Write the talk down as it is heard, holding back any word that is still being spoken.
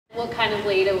kind of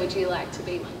leader would you like to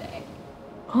be one day?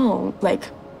 Oh, like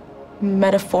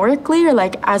metaphorically or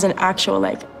like as an actual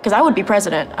like, because I would be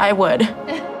president, I would.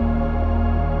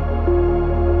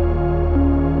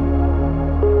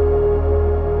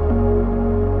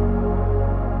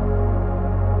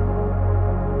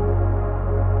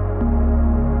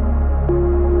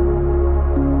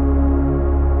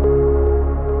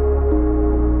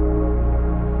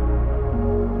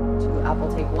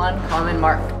 Apple, take one, common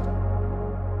mark.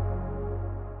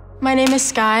 My name is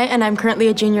Skye, and I'm currently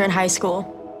a junior in high school.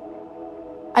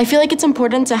 I feel like it's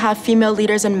important to have female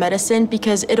leaders in medicine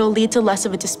because it'll lead to less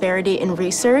of a disparity in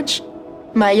research.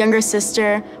 My younger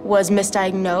sister was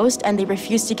misdiagnosed, and they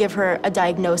refused to give her a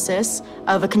diagnosis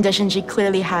of a condition she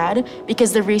clearly had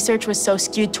because the research was so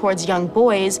skewed towards young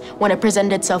boys when it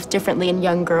presented itself differently in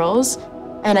young girls.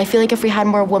 And I feel like if we had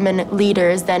more women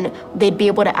leaders, then they'd be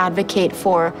able to advocate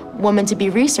for women to be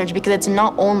researched because it's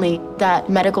not only that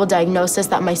medical diagnosis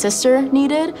that my sister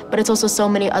needed, but it's also so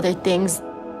many other things.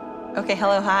 Okay,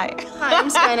 hello, hi. Hi, I'm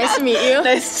Skye, nice to meet you.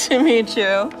 Nice to meet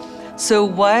you. So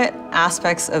what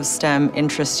aspects of STEM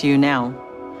interest you now?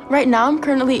 Right now, I'm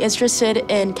currently interested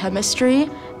in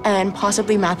chemistry and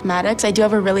possibly mathematics. I do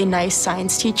have a really nice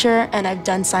science teacher, and I've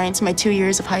done science my 2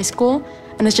 years of high school,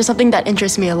 and it's just something that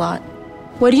interests me a lot.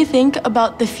 What do you think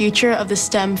about the future of the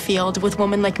STEM field with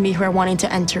women like me who are wanting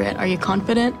to enter it? Are you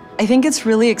confident? I think it's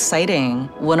really exciting.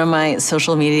 One of my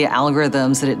social media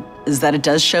algorithms is that it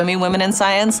does show me women in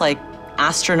science, like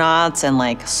astronauts and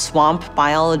like swamp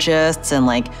biologists and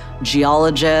like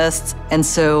geologists. And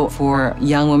so for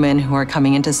young women who are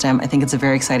coming into STEM, I think it's a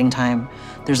very exciting time.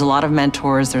 There's a lot of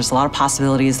mentors, there's a lot of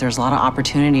possibilities, there's a lot of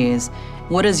opportunities.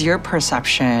 What is your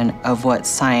perception of what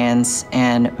science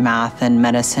and math and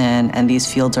medicine and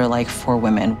these fields are like for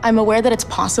women? I'm aware that it's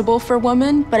possible for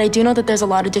women, but I do know that there's a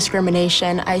lot of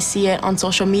discrimination. I see it on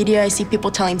social media. I see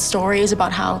people telling stories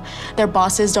about how their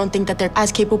bosses don't think that they're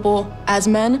as capable as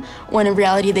men, when in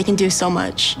reality they can do so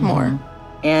much more.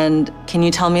 And can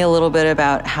you tell me a little bit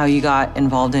about how you got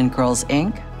involved in Girls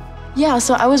Inc.? Yeah,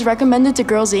 so I was recommended to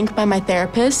Girls Inc. by my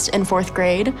therapist in 4th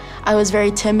grade. I was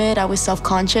very timid, I was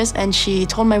self-conscious, and she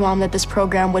told my mom that this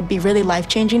program would be really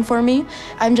life-changing for me.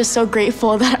 I'm just so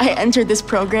grateful that I entered this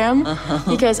program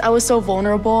because I was so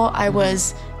vulnerable. I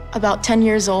was about 10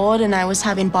 years old and I was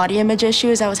having body image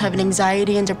issues, I was having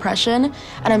anxiety and depression,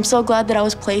 and I'm so glad that I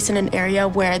was placed in an area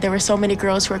where there were so many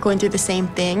girls who were going through the same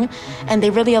thing, and they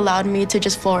really allowed me to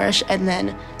just flourish and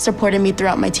then supported me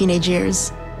throughout my teenage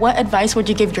years. What advice would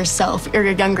you give yourself or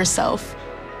your younger self?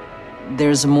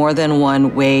 There's more than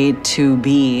one way to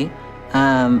be.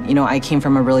 You know, I came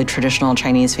from a really traditional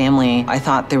Chinese family. I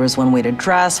thought there was one way to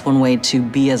dress, one way to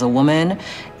be as a woman,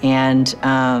 and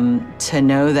to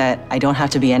know that I don't have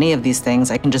to be any of these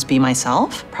things, I can just be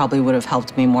myself, probably would have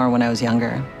helped me more when I was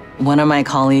younger. One of my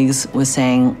colleagues was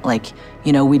saying, like,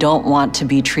 you know, we don't want to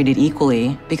be treated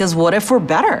equally because what if we're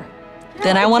better?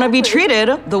 Then I want to be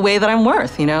treated the way that I'm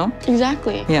worth, you know?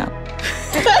 Exactly. Yeah.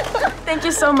 Thank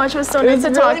you so much. It was so nice to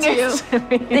talk to you.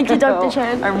 Thank you, Dr.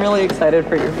 Chen. I'm really excited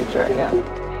for your future, yeah.